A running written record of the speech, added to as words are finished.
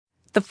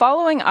The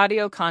following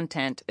audio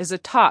content is a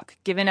talk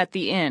given at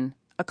The Inn,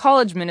 a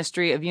college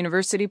ministry of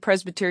University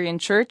Presbyterian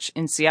Church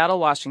in Seattle,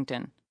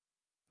 Washington.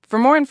 For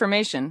more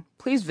information,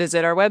 please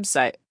visit our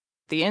website,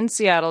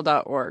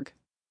 theinnseattle.org.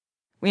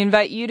 We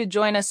invite you to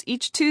join us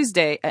each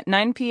Tuesday at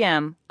 9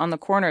 p.m. on the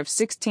corner of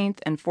 16th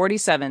and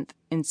 47th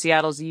in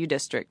Seattle's U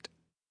District.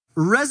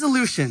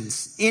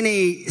 Resolutions. In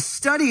a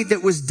study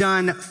that was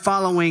done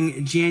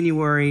following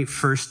January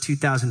 1st,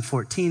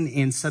 2014,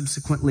 and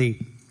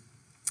subsequently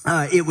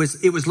it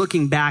was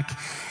looking back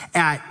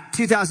at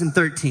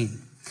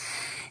 2013.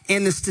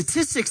 And the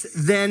statistics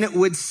then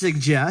would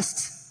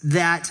suggest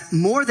that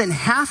more than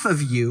half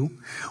of you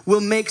will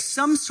make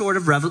some sort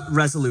of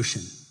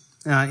resolution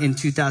in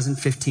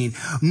 2015.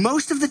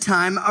 Most of the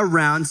time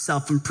around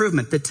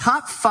self-improvement. The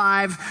top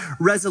 5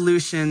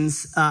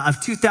 resolutions of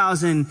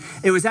 2000,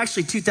 it was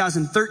actually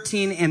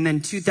 2013 and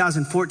then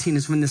 2014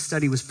 is when the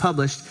study was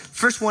published.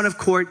 First one, of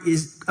course,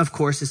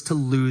 is to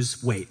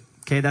lose weight.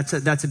 Okay, that's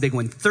a big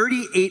one.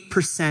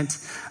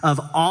 38% of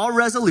all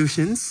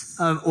resolutions,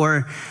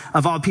 or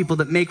of all people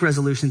that make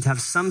resolutions, have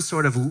some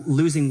sort of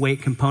losing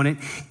weight component.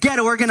 Get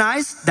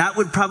organized. That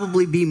would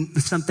probably be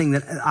something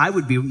that I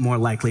would be more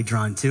likely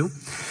drawn to.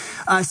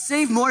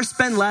 Save more,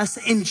 spend less,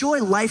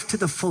 enjoy life to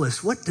the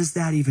fullest. What does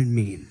that even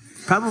mean?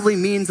 Probably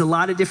means a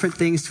lot of different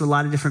things to a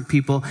lot of different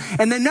people.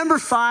 And then number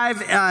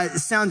 5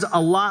 sounds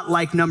a lot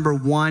like number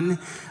 1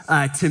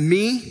 to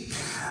me.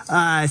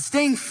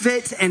 Staying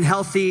fit and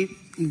healthy.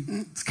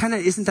 It's kind of,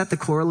 isn't that the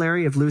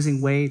corollary of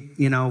losing weight?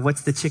 You know,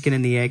 what's the chicken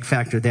and the egg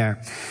factor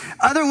there?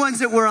 Other ones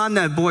that were on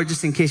the board,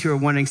 just in case you were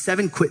wondering: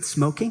 7, quit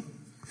smoking.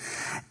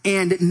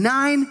 And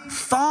 9,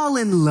 fall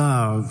in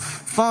love.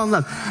 Fall in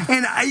love.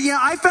 And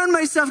I found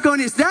myself going,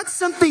 is that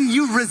something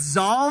you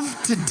resolve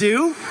to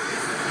do?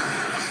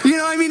 You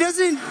know, I mean,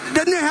 doesn't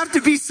it have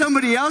to be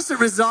somebody else that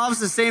resolves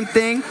the same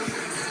thing?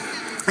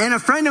 And a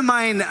friend of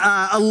mine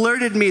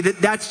alerted me that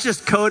that's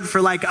just code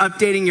for like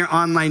updating your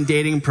online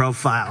dating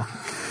profile.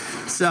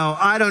 So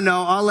I don't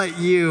know. I'll let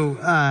you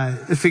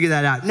figure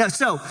that out. No,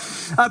 so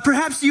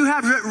perhaps you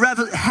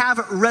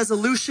have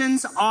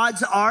resolutions.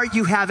 Odds are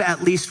you have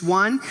at least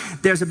one.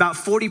 There's about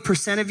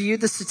 40% of you,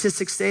 the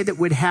statistics say, that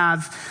would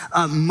have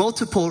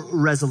multiple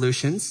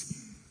resolutions.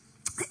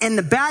 And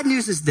the bad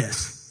news is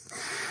this: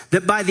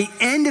 that by the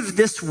end of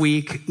this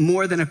week,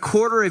 more than a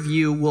quarter of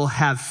you will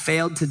have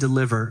failed to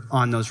deliver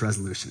on those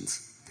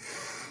resolutions.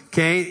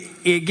 Okay,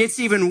 it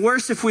gets even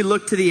worse if we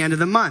look to the end of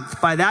the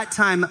month. By that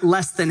time,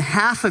 less than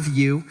half of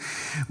you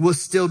will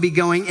still be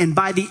going. And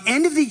by the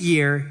end of the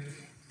year,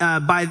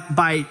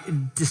 by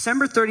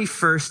December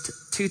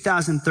 31st,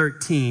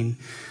 2013,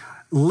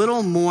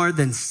 little more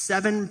than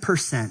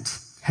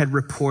 7% had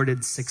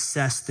reported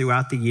success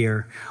throughout the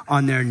year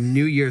on their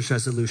New Year's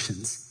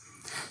resolutions.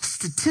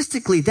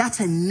 Statistically, that's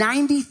a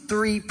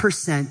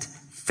 93%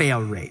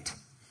 fail rate.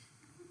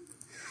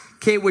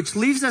 Okay, which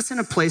leaves us in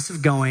a place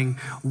of going,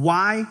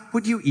 why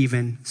would you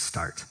even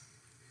start?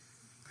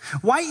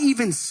 Why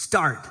even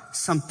start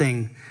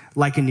something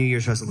like a New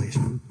Year's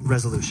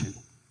resolution?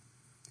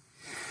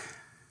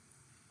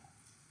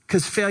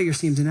 Because failure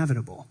seems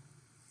inevitable.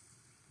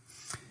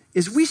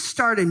 As we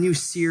start a new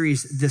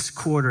series this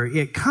quarter,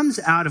 it comes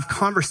out of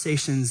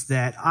conversations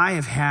that I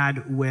have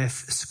had with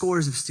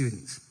scores of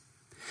students.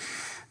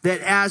 That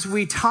as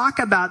we talk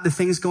about the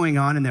things going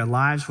on in their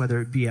lives,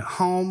 whether it be at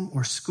home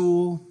or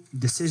school,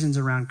 decisions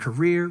around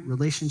career,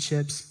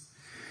 relationships,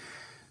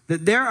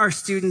 that there are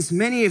students,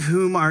 many of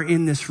whom are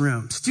in this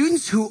room,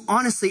 students who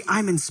honestly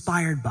I'm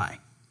inspired by,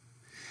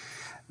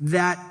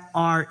 that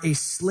are a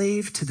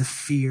slave to the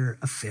fear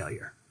of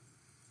failure.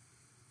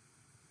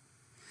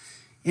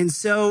 And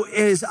so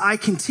as I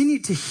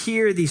continued to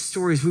hear these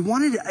stories, we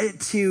wanted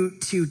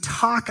to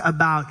talk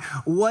about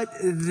what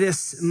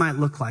this might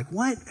look like.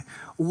 Why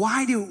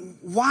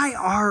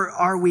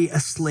are we a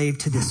slave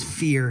to this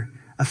fear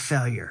of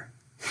failure?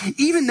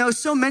 Even though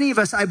so many of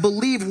us, I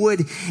believe,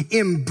 would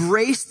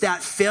embrace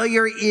that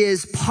failure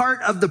is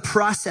part of the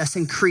process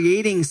in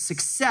creating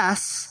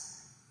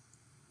success,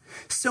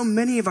 so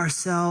many of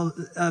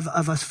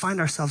us find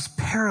ourselves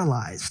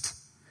paralyzed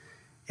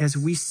as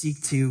we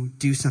seek to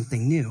do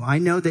something new. I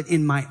know that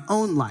in my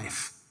own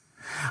life,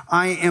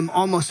 I am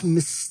almost,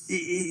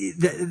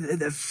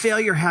 the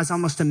failure has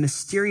almost a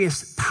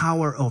mysterious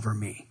power over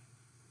me.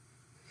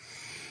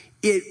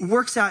 It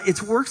works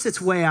its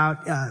way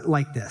out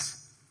like this.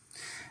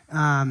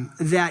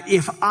 That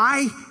if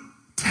I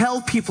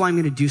tell people I'm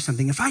going to do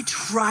something, if I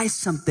try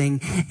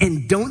something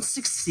and don't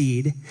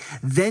succeed,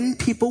 then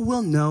people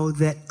will know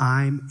that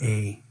I'm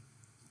a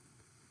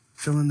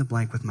fill in the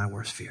blank with my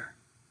worst fear.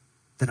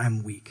 That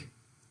I'm weak,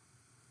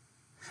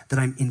 that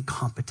I'm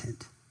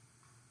incompetent,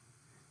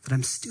 that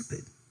I'm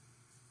stupid.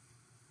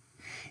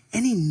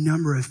 Any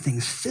number of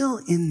things. Fill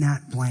in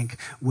that blank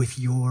with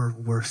your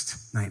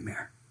worst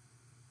nightmare.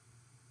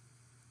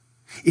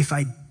 If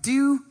I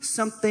do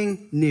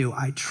something new,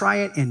 I try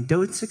it and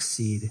don't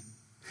succeed,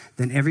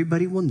 then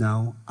everybody will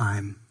know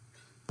I'm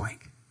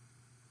blank.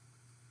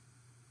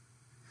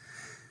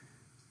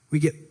 We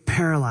get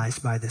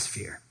paralyzed by this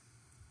fear.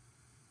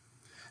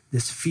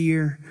 this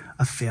fear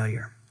of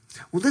failure.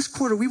 Well, this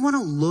quarter, we want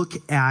to look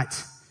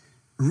at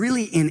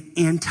really an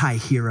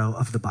anti-hero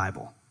of the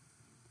Bible.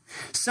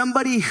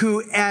 Somebody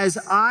who, as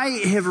I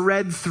have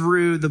read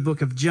through the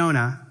book of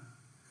Jonah,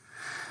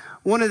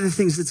 one of the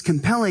things that's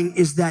compelling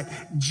is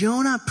that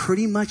Jonah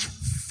pretty much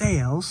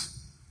fails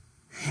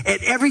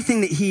at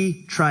everything that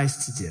he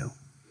tries to do.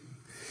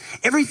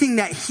 Everything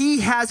that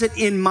he has it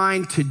in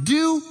mind to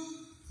do,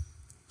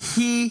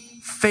 he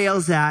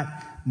fails at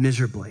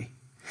miserably.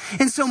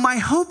 And so my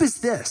hope is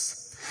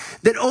this,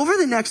 that over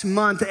the next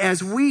month,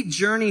 as we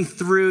journey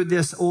through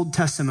this Old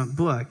Testament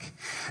book,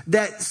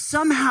 that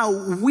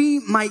somehow we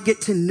might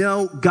get to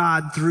know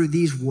God through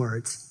these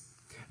words,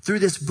 through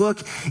this book,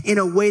 in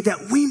a way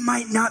that we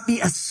might not be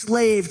a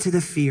slave to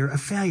the fear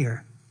of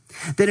failure.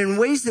 That in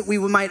ways that we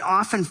might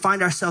often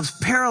find ourselves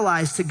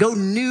paralyzed to go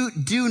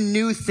do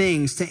new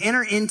things, to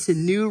enter into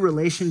new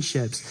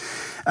relationships,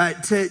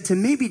 to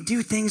maybe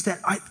do things that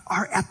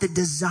are at the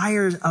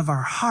desires of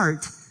our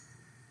heart,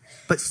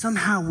 but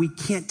somehow we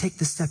can't take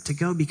the step to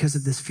go because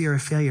of this fear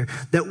of failure,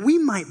 that we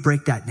might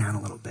break that down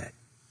a little bit.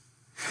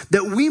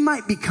 That we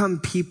might become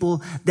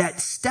people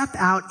that step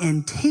out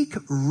and take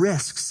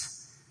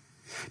risks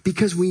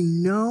because we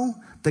know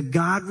the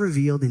God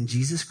revealed in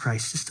Jesus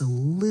Christ just a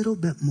little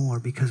bit more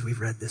because we've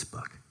read this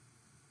book.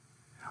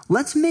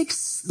 Let's make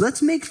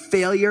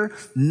failure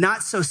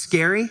not so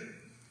scary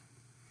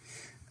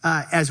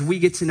as we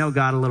get to know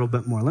God a little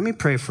bit more. Let me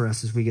pray for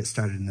us as we get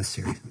started in this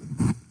series.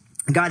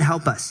 God,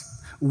 help us.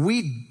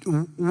 We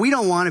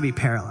don't want to be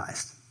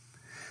paralyzed.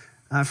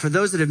 For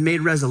those that have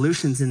made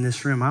resolutions in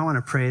this room, I want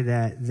to pray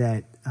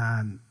that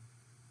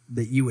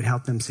you would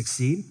help them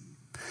succeed,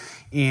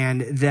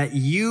 and that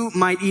you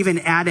might even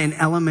add an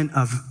element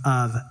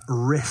of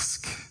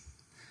risk,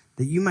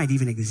 that you might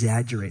even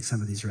exaggerate some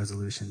of these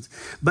resolutions,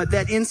 but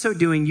that in so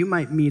doing, you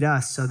might meet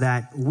us so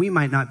that we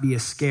might not be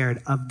as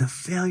scared of the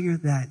failure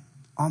that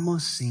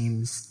almost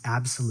seems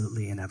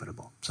absolutely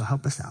inevitable. So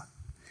help us out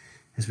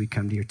as we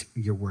come to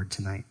your word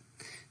tonight.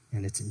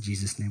 And it's in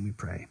Jesus' name we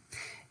pray.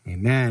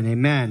 Amen,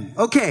 amen.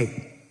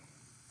 Okay,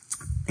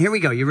 here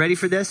we go. You ready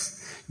for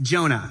this?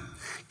 Jonah.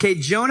 Okay,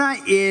 Jonah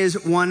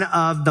is one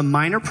of the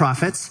minor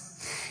prophets.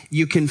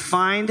 You can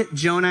find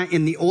Jonah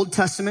in the Old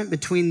Testament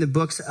between the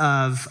books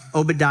of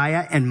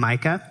Obadiah and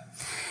Micah.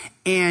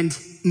 And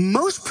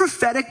most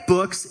prophetic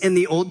books in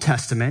the Old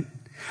Testament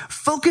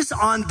focus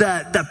on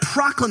the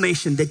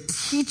proclamation, the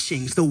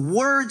teachings, the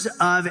words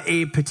of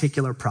a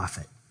particular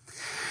prophet.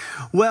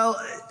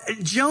 Well,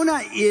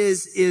 Jonah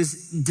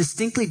is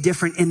distinctly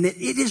different in that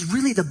it is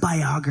really the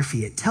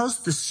biography. It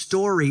tells the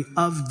story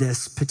of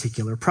this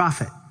particular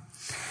prophet.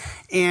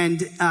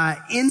 And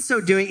in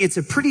so doing, it's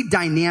a pretty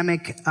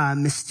dynamic,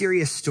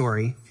 mysterious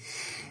story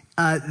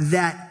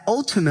that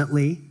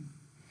ultimately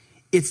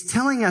it's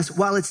telling us,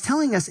 while it's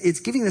telling us,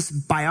 it's giving this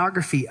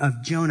biography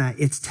of Jonah,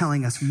 it's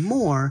telling us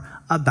more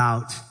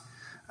about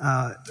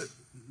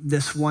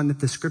this one that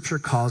the scripture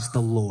calls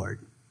the Lord.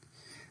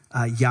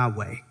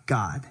 Yahweh,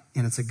 God.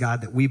 And it's a God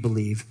that we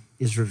believe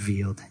is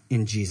revealed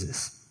in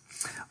Jesus.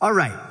 All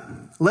right,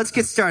 let's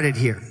get started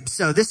here.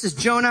 So this is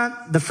Jonah,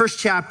 the first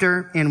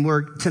chapter, and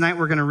tonight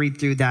we're going to read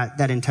through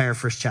that entire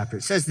first chapter.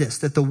 It says this,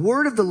 that the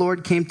word of the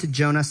Lord came to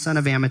Jonah, son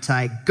of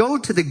Amittai, go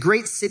to the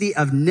great city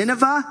of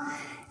Nineveh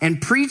and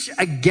preach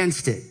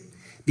against it,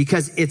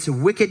 because its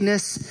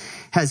wickedness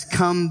has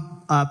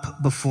come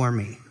up before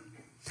me.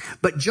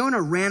 But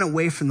Jonah ran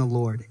away from the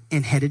Lord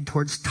and headed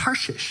towards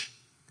Tarshish.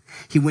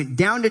 He went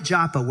down to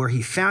Joppa, where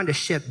he found a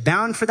ship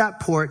bound for that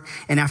port,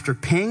 and after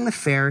paying the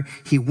fare,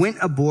 he went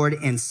aboard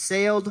and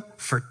sailed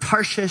for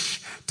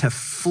Tarshish to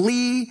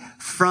flee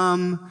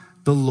from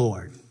the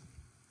Lord.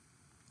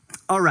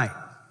 All right.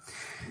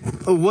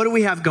 What do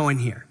we have going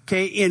here?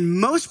 Okay, in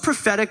most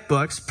prophetic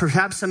books,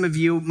 perhaps some of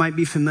you might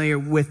be familiar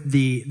with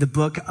the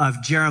book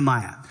of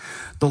Jeremiah.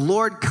 The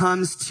Lord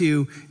comes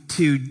to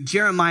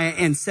Jeremiah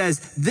and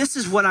says, this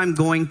is what I'm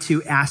going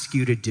to ask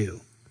you to do.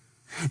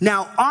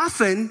 Now,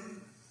 often,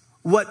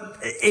 what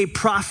a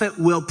prophet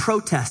will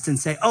protest and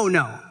say, oh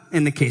no,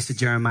 in the case of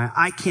Jeremiah,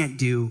 I can't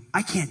do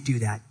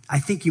that. I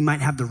think you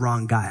might have the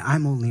wrong guy.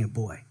 I'm only a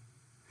boy.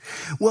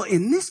 Well,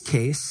 in this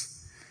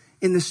case,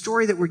 in the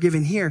story that we're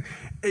given here,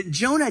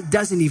 Jonah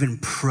doesn't even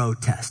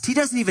protest. He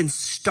doesn't even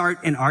start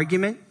an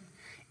argument.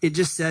 It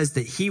just says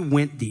that he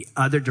went the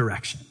other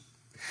direction.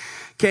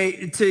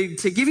 Okay,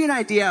 to give you an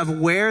idea of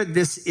where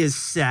this is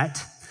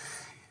set,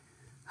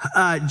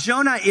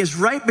 Jonah is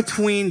right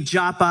between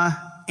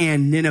Joppa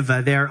and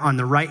Nineveh there on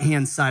the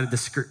right-hand side of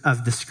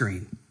the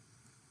screen.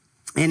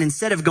 And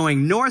instead of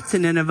going north to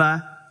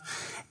Nineveh,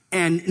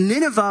 and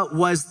Nineveh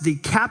was the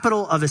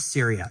capital of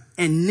Assyria,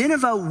 and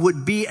Nineveh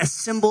would be a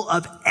symbol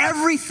of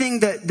everything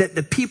that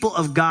the people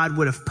of God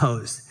would have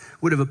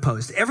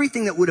opposed,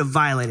 everything that would have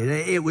violated.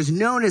 It was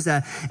known as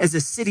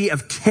a city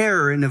of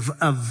terror and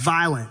of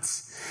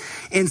violence.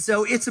 And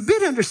so it's a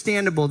bit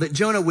understandable that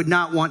Jonah would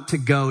not want to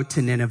go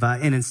to Nineveh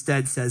and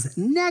instead says,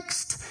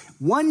 next,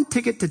 one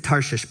ticket to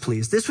Tarshish,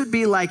 please. This would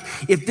be like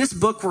if this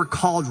book were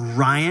called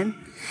Ryan.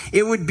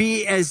 It would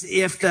be as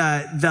if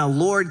the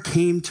Lord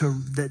came to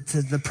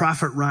the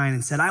prophet Ryan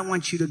and said, I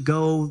want you to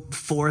go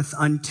forth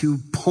unto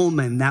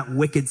Pullman, that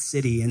wicked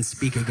city, and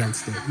speak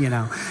against it,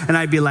 And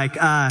I'd be like,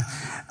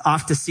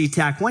 off to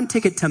SeaTac, one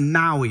ticket to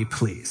Maui,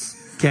 please.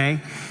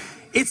 Okay?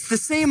 It's the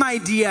same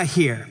idea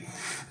here.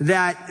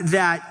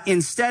 That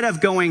instead of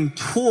going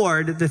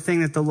toward the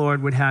thing that the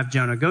Lord would have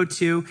Jonah go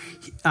to,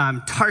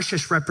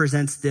 Tarshish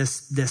represents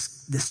this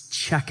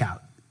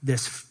checkout,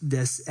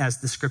 this, as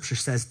the scripture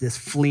says, this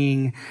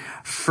fleeing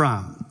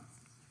from.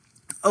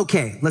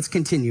 Okay, let's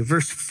continue.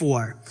 Verse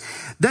 4.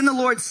 Then the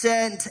Lord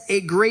sent a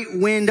great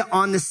wind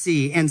on the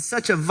sea, and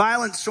such a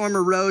violent storm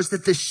arose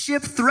that the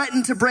ship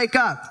threatened to break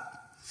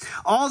up.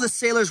 All the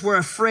sailors were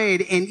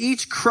afraid, and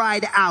each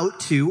cried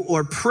out to,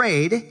 or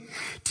prayed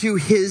to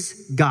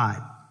his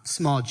God.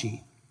 Small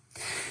g.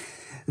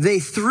 They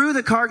threw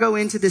the cargo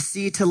into the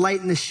sea to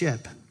lighten the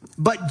ship.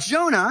 But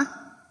Jonah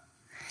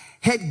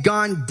had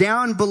gone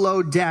down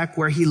below deck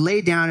where he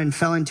lay down and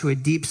fell into a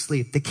deep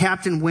sleep. The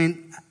captain went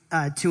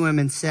to him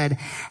and said,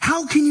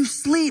 how can you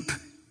sleep?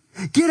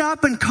 Get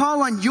up and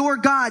call on your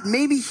God.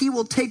 Maybe he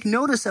will take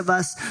notice of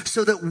us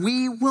so that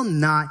we will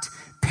not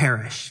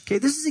perish. Okay,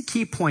 this is a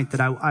key point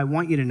that I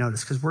want you to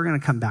notice because we're going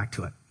to come back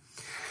to it.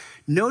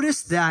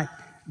 Notice that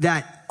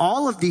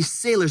all of these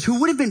sailors who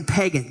would have been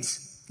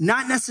pagans,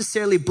 not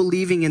necessarily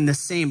believing in the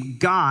same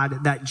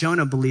God that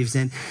Jonah believes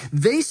in,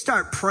 they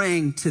start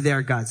praying to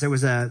their gods. There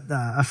was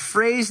a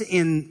phrase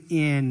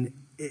in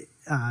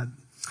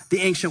the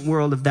ancient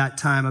world of that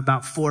time,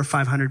 about 400 or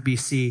 500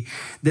 BC,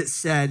 that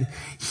said,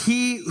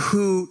 he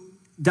who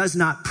does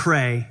not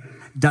pray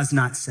does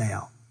not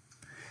sail.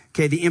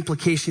 Okay, the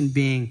implication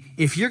being,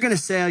 if you're going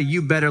to sail,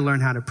 you better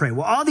learn how to pray.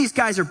 Well, all these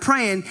guys are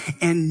praying,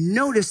 and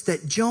notice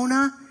that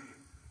Jonah,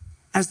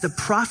 as the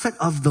prophet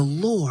of the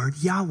Lord,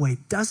 Yahweh,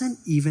 doesn't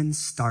even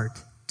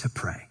start to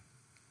pray.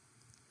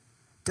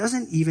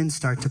 Doesn't even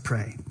start to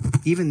pray,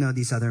 even though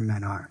these other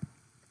men are.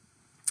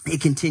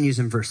 It continues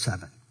in verse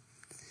 7.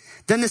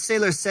 Then the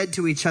sailors said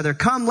to each other,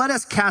 come, let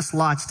us cast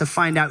lots to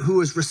find out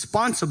who is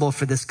responsible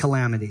for this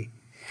calamity.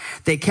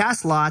 They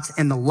cast lots,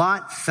 and the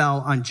lot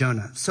fell on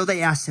Jonah. So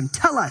they asked him,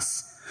 tell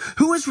us,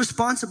 who is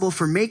responsible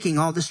for making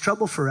all this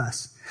trouble for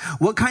us?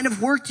 What kind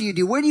of work do you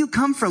do? Where do you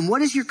come from?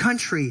 What is your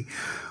country?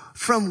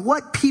 From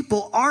what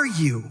people are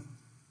you?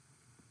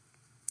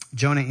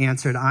 Jonah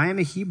answered, I am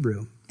a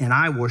Hebrew, and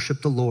I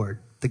worship the Lord,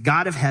 the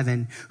God of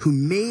heaven, who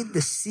made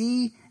the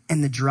sea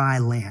and the dry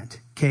land.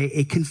 Okay,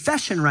 a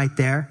confession right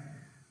there,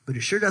 but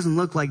it sure doesn't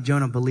look like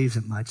Jonah believes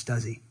it much,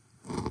 does he?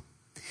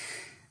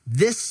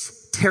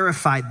 This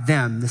terrified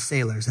them, the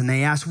sailors, and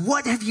they asked,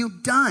 what have you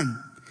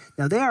done?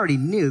 Now, they already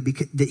knew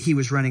that he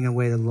was running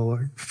away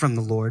from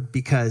the Lord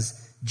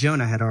because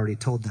Jonah had already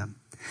told them.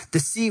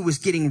 The sea was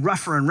getting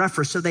rougher and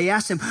rougher, so they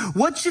asked him,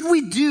 what should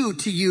we do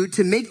to you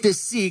to make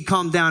this sea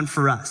calm down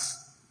for us?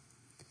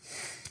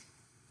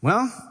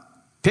 Well,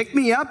 pick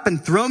me up and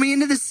throw me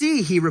into the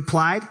sea, he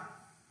replied,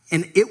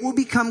 and it will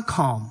become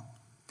calm.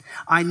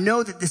 I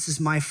know that this is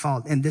my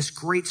fault, and this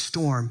great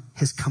storm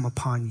has come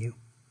upon you.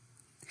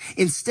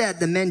 Instead,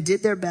 the men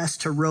did their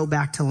best to row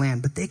back to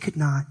land, but they could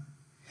not.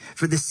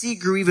 For the sea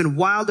grew even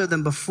wilder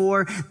than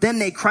before. Then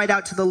they cried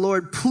out to the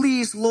Lord,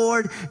 please,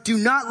 Lord, do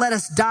not let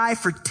us die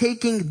for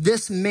taking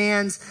this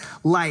man's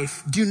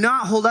life. Do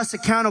not hold us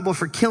accountable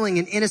for killing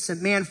an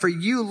innocent man, for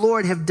you,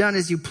 Lord, have done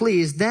as you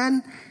please.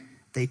 Then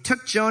they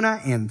took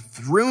Jonah and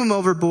threw him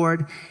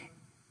overboard,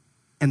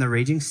 and the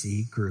raging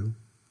sea grew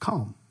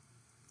calm.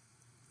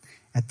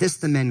 At this,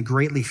 the men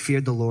greatly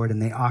feared the Lord,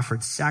 and they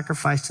offered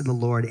sacrifice to the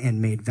Lord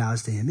and made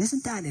vows to him.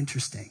 Isn't that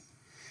interesting?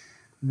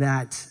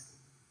 That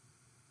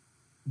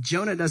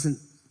Jonah doesn't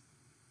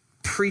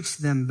preach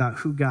to them about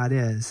who God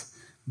is,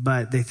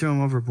 but they throw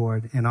him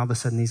overboard, and all of a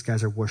sudden these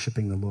guys are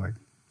worshiping the Lord.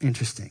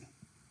 Interesting.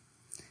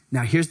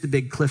 Now, here's the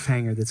big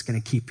cliffhanger that's going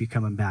to keep you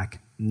coming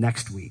back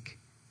next week.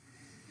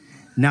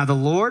 Now, the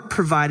Lord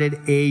provided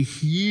a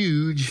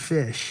huge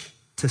fish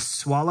to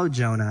swallow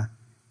Jonah,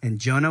 and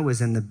Jonah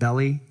was in the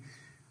belly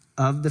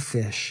of the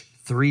fish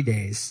 3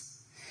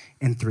 days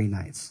and 3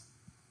 nights.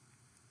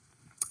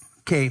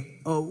 Okay,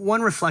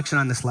 one reflection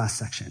on this last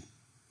section.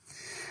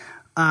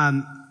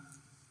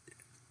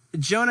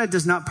 Jonah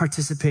does not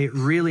participate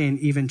really in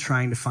even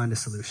trying to find a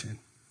solution.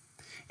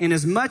 And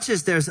as much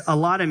as there's a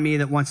lot of me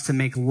that wants to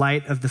make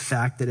light of the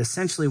fact that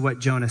essentially what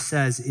Jonah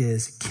says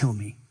is, kill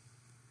me,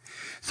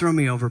 throw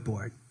me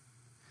overboard.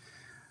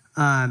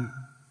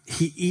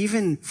 He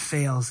even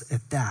fails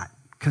at that,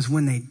 because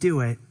when they do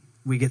it,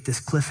 we get this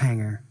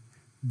cliffhanger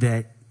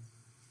that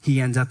he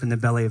ends up in the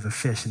belly of a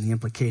fish, and the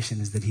implication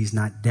is that he's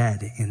not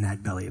dead in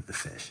that belly of the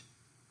fish.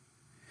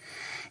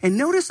 And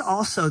notice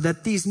also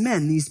that these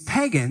men, these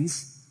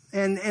pagans,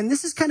 and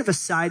this is kind of a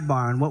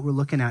sidebar on what we're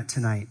looking at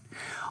tonight,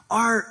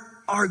 are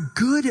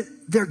good.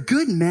 They're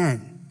good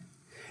men.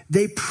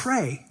 They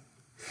pray.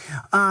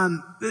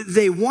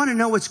 They want to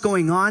know what's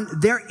going on.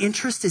 Their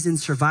interest is in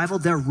survival.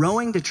 They're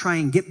rowing to try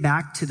and get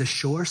back to the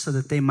shore so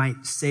that they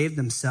might save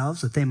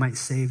themselves, that they might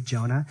save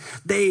Jonah.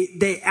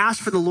 They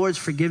ask for the Lord's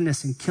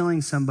forgiveness in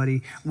killing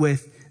somebody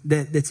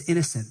that's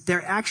innocent.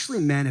 They're actually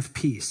men of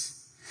peace.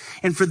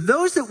 And for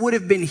those that would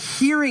have been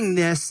hearing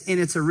this in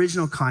its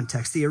original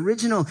context, the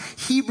original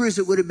Hebrews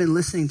that would have been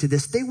listening to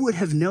this, they would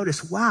have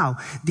noticed, wow,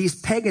 these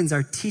pagans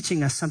are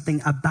teaching us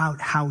something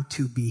about how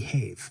to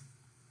behave.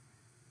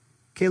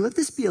 Okay, let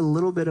this be a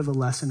little bit of a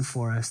lesson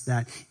for us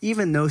that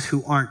even those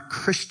who aren't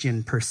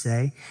Christian per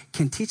se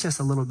can teach us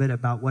a little bit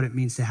about what it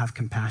means to have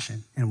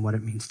compassion and what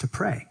it means to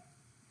pray.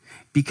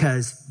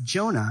 Because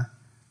Jonah,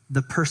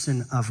 the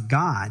person of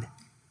God,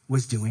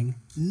 was doing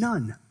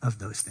none of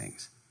those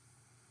things.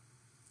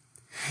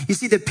 You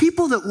see, the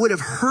people that would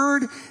have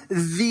heard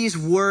these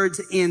words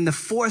in the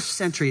 4th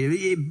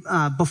century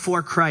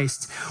before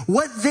Christ,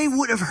 what they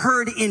would have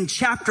heard in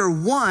chapter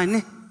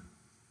 1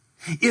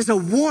 is a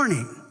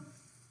warning.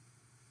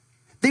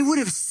 They would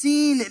have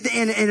seen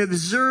and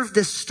observed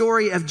this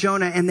story of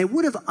Jonah, and they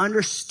would have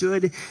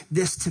understood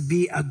this to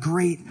be a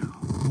great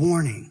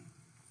warning.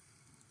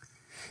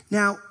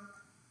 Now,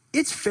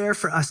 it's fair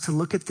for us to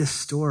look at this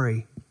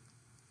story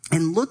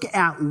and look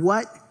at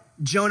what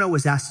Jonah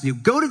was asked to do.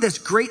 Go to this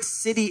great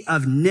city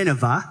of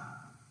Nineveh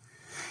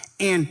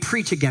and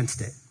preach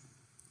against it.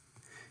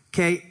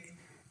 Okay,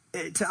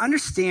 to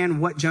understand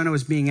what Jonah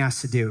was being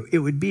asked to do, it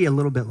would be a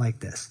little bit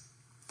like this.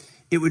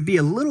 It would be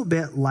a little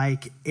bit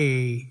like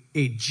a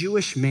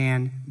Jewish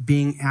man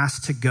being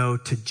asked to go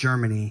to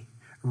Germany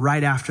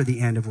right after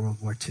the end of World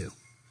War II.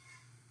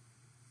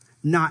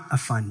 Not a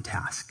fun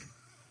task.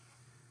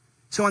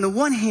 So on the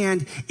one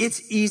hand,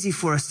 it's easy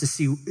for us to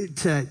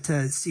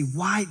see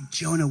why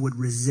Jonah would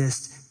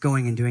resist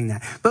going and doing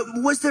that. But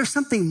was there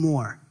something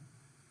more?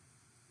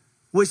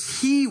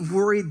 Was he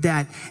worried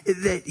that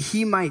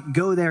he might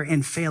go there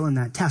and fail in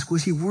that task?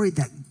 Was he worried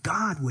that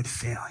God would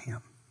fail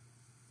him?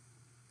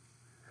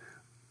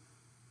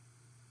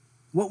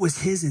 What was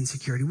his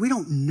insecurity? We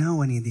don't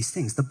know any of these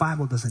things. The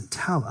Bible doesn't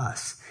tell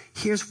us.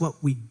 Here's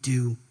what we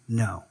do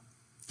know.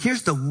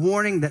 Here's the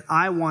warning that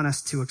I want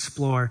us to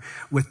explore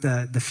with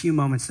the few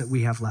moments that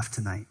we have left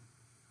tonight.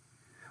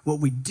 What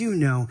we do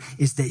know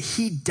is that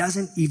he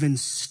doesn't even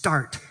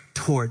start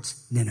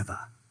towards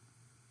Nineveh.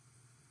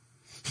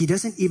 He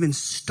doesn't even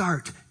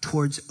start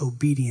towards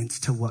obedience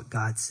to what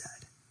God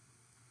said.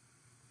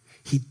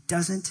 He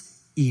doesn't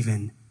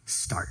even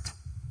start.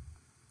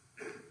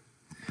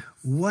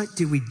 What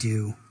do we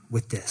do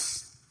with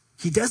this?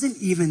 He doesn't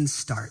even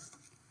start.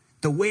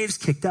 The waves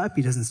kicked up.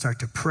 He doesn't start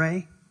to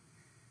pray,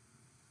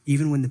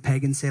 even when the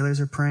pagan sailors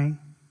are praying.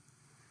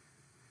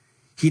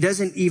 He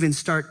doesn't even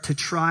start to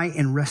try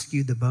and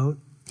rescue the boat.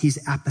 He's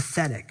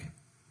apathetic,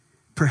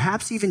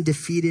 perhaps even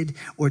defeated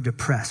or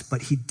depressed,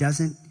 but he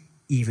doesn't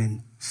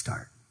even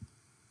start.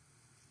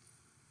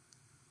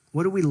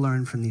 What do we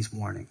learn from these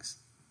warnings?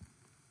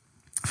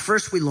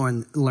 First, we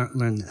learn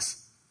this.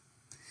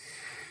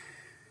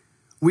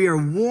 We are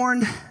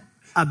warned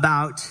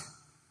about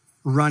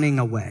running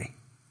away.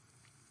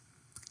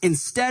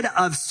 Instead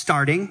of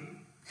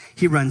starting,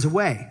 he runs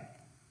away.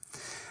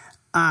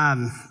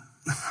 I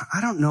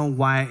don't know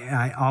why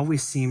I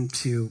always seem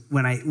to,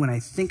 when I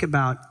think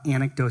about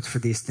anecdotes for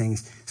these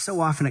things,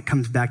 so often it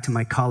comes back to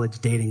my college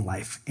dating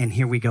life. And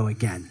here we go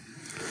again.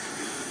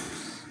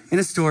 In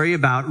a story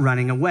about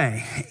running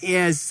away.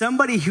 As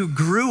somebody who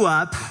grew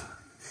up,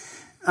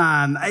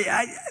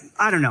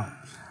 I don't know.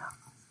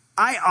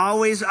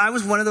 I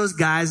was one of those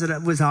guys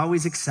that was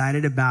always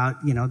excited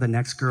about, the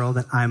next girl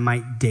that I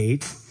might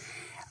date.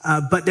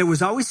 But there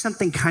was always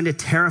something kind of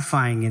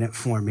terrifying in it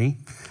for me.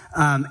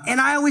 And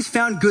I always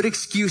found good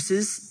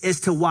excuses as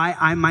to why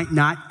I might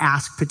not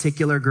ask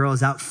particular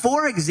girls out.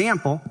 For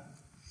example,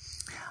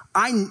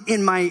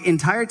 in my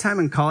entire time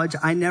in college,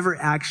 I never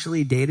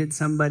actually dated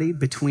somebody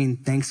between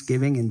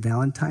Thanksgiving and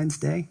Valentine's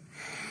Day.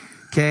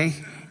 Okay.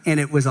 And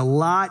it was a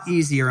lot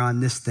easier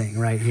on this thing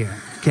right here.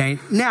 Okay.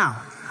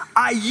 Now,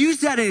 I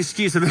use that as an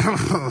excuse of,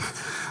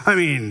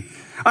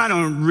 I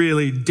don't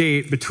really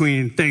date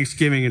between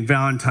Thanksgiving and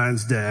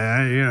Valentine's Day.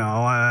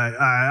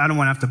 I don't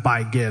want to have to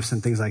buy gifts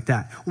and things like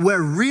that. Where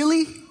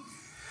really,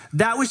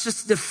 that was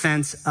just a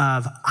defense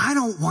of, I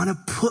don't want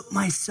to put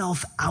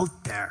myself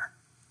out there.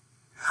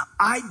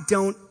 I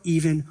don't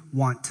even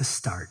want to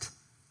start.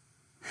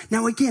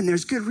 Now, again,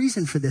 there's good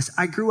reason for this.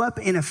 I grew up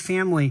in a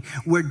family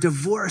where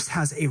divorce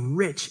has a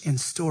rich and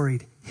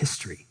storied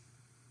history.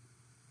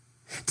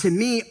 To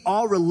me,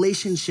 all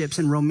relationships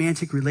and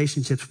romantic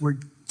relationships were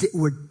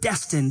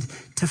destined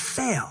to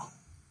fail.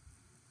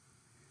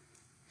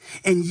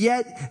 And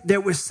yet,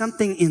 there was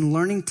something in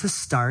learning to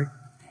start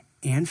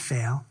and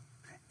fail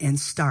and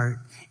start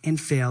and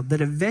fail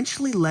that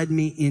eventually led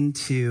me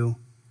into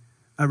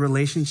a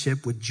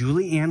relationship with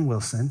Julie Ann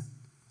Wilson.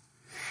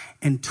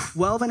 And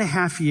 12 and a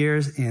half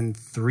years and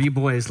 3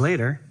 boys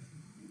later,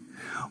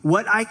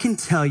 what I can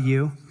tell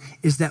you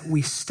is that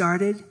we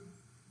started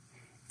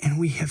and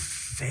we have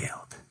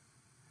failed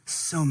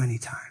so many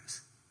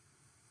times.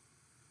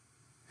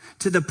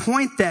 to the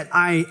point that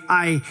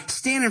I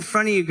stand in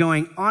front of you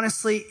going,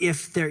 honestly,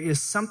 if there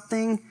is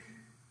something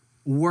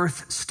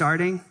worth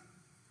starting,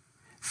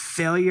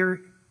 failure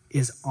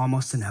is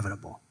almost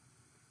inevitable.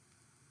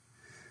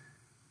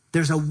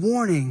 There's a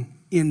warning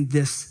in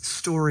this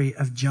story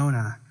of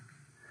Jonah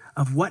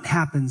of what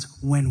happens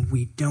when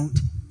we don't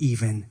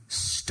even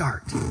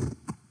start.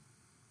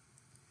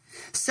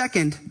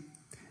 Second,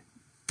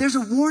 there's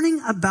a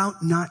warning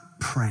about not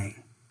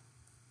praying.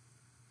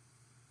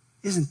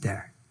 Isn't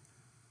there?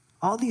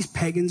 All these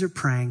pagans are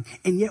praying,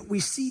 and yet we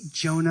see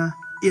Jonah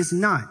is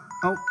not.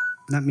 Oh,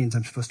 that means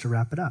I'm supposed to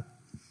wrap it up.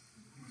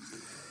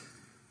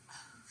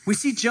 We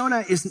see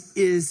Jonah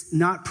is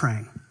not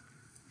praying.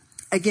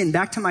 Again,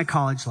 back to my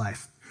college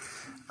life.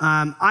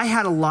 I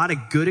had a lot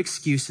of good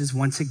excuses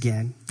once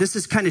again. This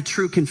is kind of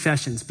true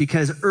confessions,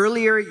 because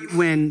earlier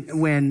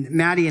when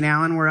Maddie and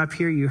Alan were up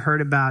here, you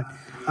heard about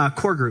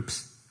core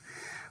groups.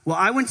 Well,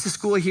 I went to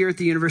school here at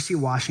the University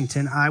of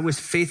Washington. I was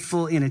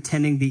faithful in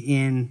attending the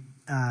Inn,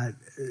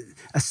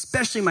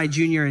 especially my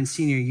junior and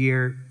senior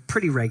year,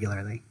 pretty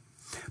regularly.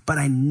 But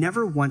I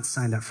never once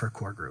signed up for a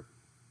core group.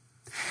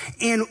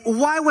 And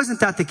why wasn't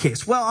that the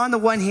case? Well, on the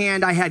one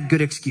hand, I had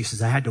good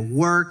excuses. I had to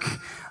work.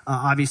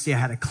 Obviously, I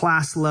had a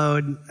class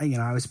load.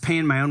 I was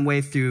paying my own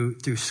way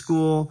through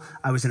school.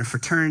 I was in a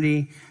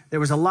fraternity. There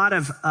was a lot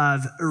of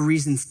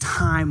reasons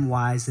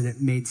time-wise that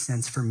it made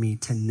sense for me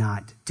to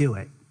not do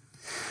it.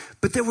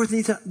 But there were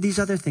these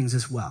other things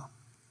as well.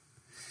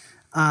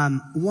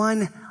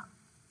 One,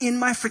 in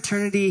my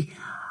fraternity,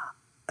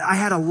 I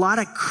had a lot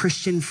of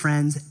Christian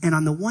friends, and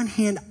on the one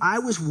hand, I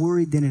was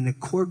worried that in a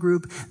core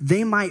group,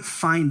 they might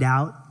find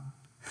out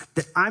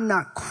that I'm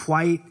not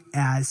quite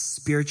as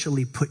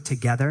spiritually put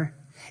together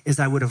as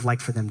I would have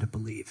liked for them to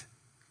believe.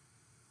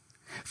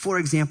 For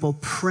example,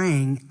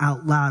 praying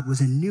out loud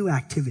was a new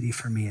activity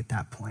for me at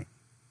that point.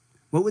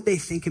 What would they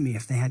think of me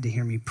if they had to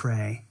hear me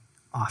pray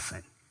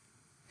often?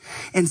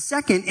 And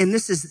second, and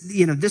this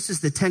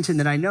is the tension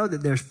that I know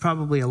that there's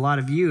probably a lot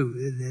of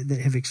you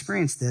that have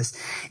experienced this,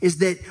 is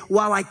that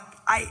while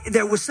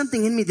there was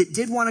something in me that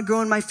did want to grow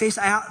in my faith,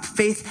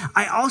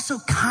 I also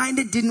kind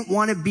of didn't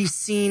want to be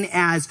seen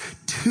as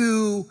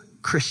too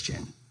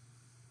Christian.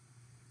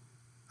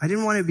 I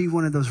didn't want to be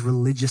one of those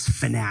religious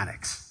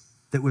fanatics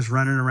that was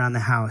running around the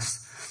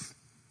house,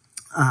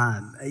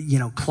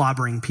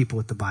 clobbering people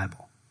with the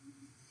Bible.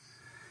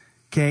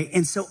 Okay,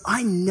 and so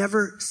I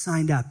never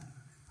signed up.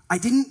 I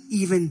didn't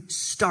even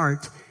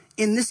start.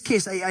 In this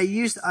case, I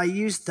used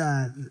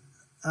the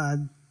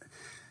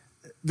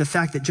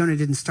fact that Jonah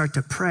didn't start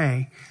to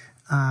pray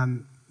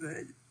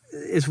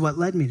is what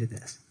led me to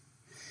this.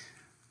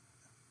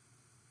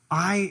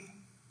 I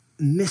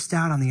missed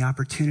out on the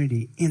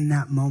opportunity in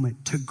that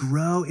moment to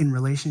grow in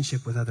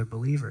relationship with other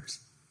believers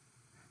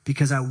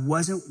because I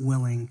wasn't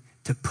willing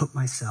to put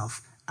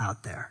myself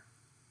out there.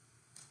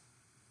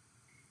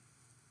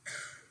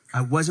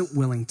 I wasn't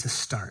willing to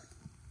start.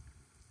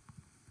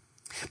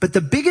 But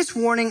the biggest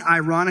warning,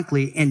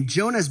 ironically, and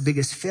Jonah's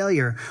biggest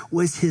failure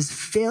was his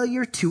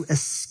failure to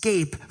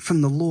escape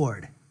from the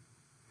Lord.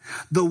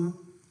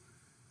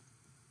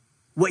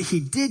 What he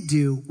did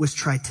do was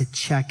try to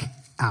check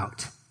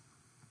out.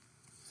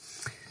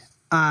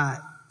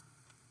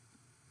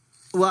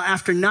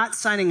 After not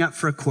signing up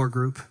for a core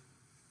group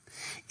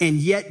and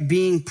yet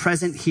being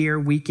present here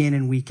week in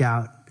and week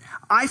out,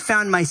 I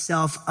found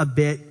myself a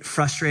bit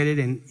frustrated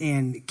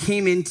and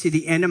came into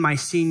the end of my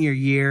senior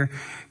year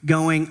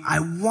going, I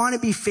want to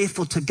be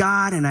faithful to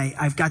God, and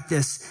I've got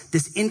this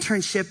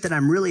internship that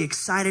I'm really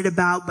excited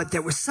about, but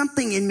there was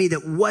something in me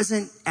that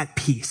wasn't at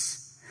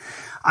peace.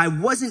 I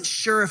wasn't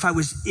sure if I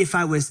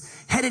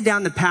was headed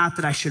down the path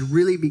that I should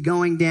really be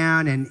going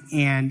down, and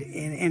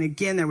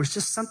again, there was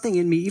just something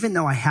in me, even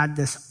though I had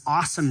this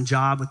awesome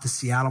job with the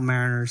Seattle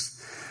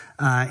Mariners,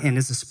 and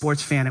as a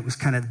sports fan, it was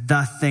kind of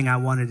the thing I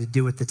wanted to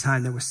do at the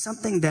time. There was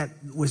something that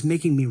was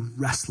making me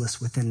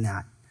restless within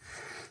that.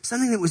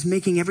 Something that was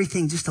making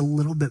everything just a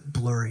little bit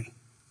blurry.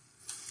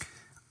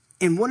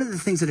 And one of the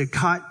things that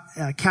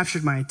had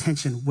captured my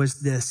attention was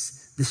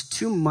this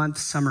 2-month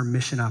summer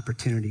mission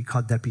opportunity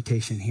called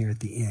Deputation here at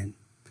the Inn.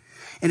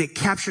 And it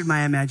captured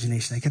my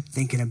imagination. I kept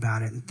thinking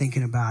about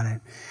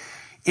it.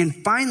 And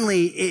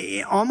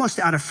finally, almost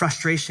out of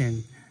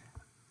frustration,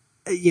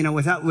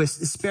 without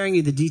sparing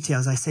you the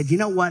details, I said, you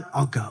know what?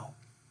 I'll go.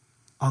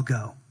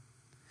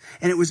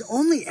 And it was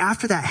only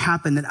after that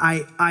happened that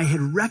I had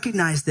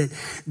recognized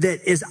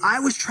that as I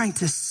was trying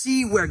to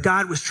see where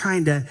God was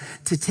trying to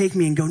take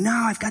me and go, no,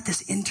 I've got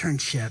this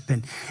internship.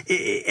 And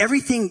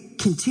everything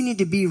continued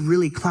to be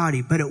really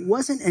cloudy. But it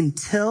wasn't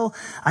until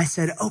I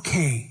said,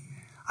 okay,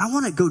 I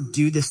want to go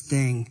do this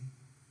thing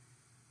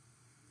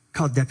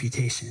called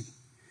Deputation,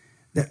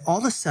 that all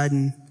of a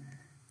sudden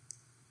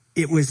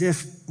it was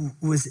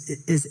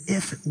as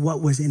if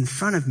what was in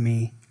front of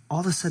me all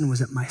of a sudden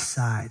was at my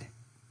side.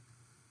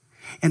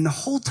 And the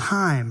whole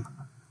time,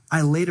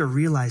 I later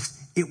realized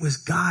it was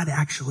God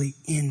actually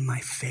in my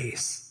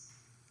face.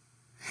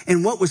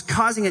 And what was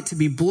causing it to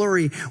be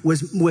blurry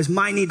was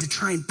my need to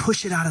try and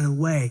push it out of the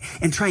way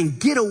and try and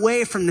get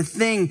away from the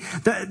thing,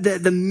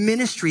 the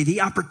ministry,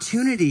 the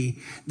opportunity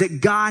that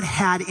God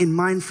had in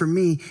mind for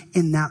me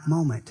in that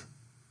moment,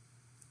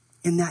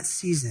 in that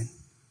season.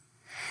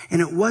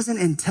 And it wasn't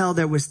until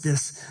there was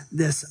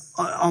this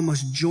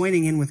almost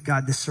joining in with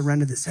God, this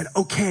surrender that said,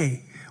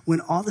 okay, when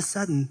all of a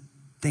sudden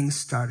things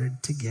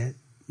started to get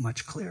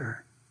much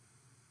clearer.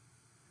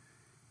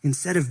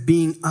 Instead of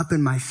being up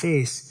in my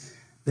face,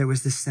 there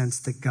was this sense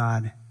that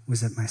God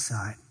was at my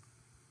side.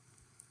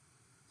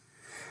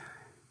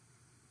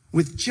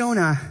 With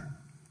Jonah,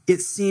 it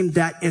seemed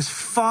that as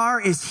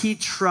far as he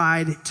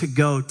tried to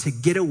go to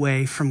get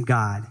away from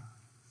God,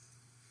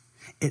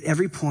 at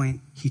every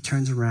point he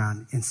turns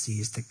around and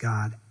sees that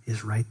God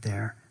is right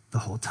there the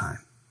whole time.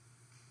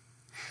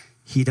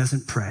 He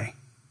doesn't pray.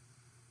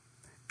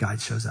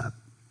 God shows up.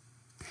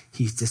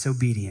 He's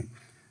disobedient.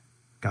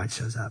 God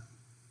shows up.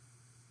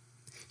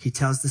 He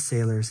tells the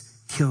sailors,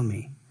 kill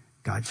me.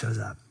 God shows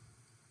up.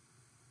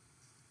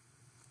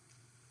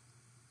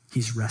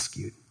 He's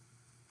rescued.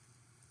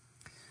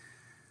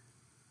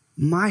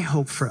 My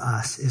hope for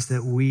us is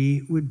that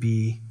we would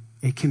be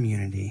a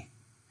community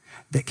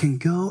that can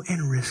go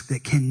and risk,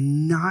 that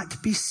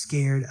cannot be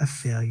scared of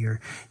failure,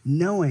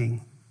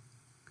 knowing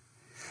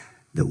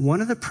that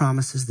one of the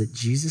promises that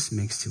Jesus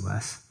makes to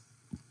us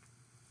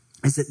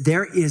is that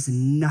there is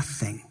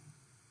nothing,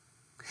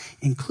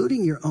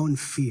 including your own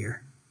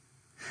fear,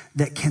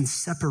 that can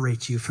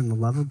separate you from the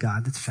love of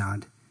God that's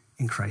found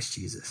in Christ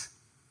Jesus.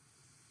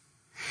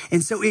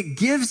 And so it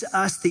gives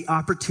us the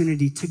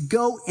opportunity to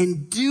go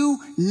and do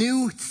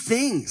new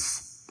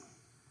things,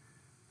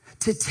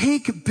 to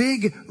take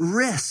big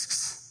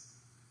risks,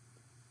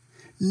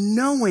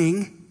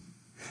 knowing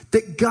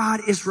that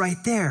God is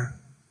right there.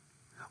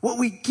 What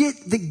we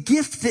get, the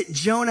gift that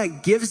Jonah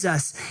gives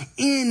us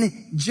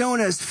in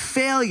Jonah's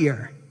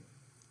failure,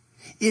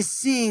 is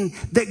seeing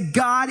that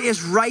God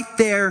is right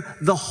there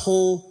the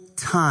whole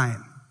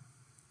time.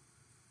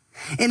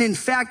 And in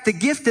fact, the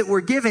gift that we're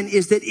given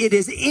is that it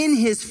is in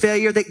his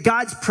failure that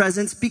God's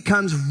presence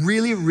becomes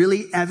really,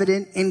 really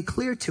evident and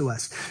clear to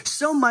us.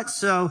 So much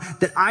so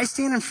that I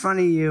stand in front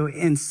of you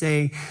and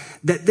say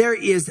that there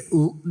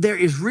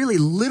is really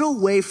little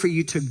way for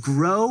you to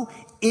grow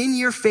in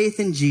your faith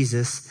in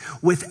Jesus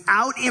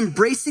without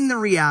embracing the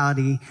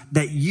reality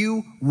that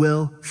you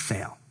will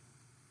fail.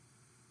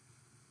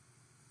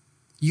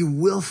 You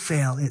will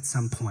fail at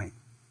some point.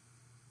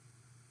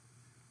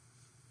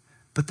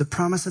 But the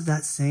promise of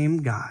that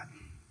same God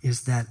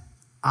is that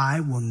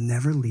I will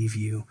never leave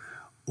you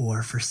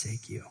or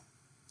forsake you.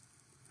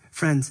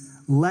 Friends,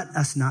 let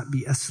us not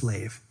be a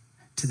slave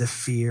to the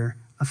fear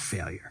of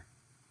failure.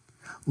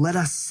 Let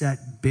us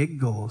set big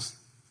goals.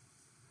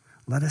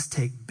 Let us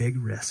take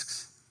big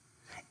risks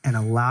and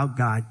allow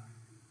God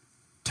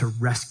to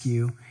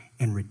rescue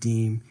and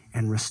redeem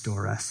and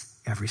restore us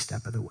every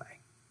step of the way.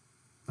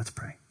 Let's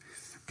pray.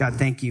 God,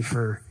 thank you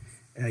for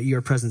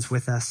your presence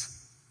with us,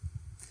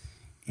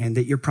 and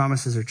that your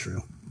promises are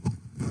true.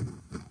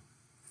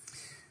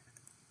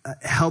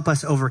 Help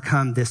us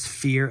overcome this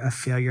fear of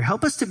failure.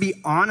 Help us to be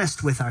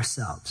honest with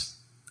ourselves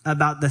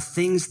about the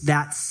things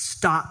that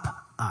stop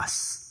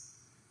us,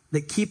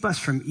 that keep us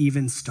from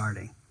even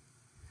starting,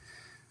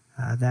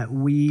 that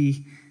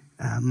we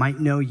might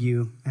know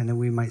you and that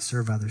we might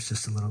serve others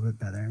just a little bit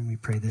better. And we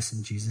pray this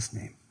in Jesus'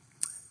 name.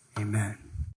 Amen.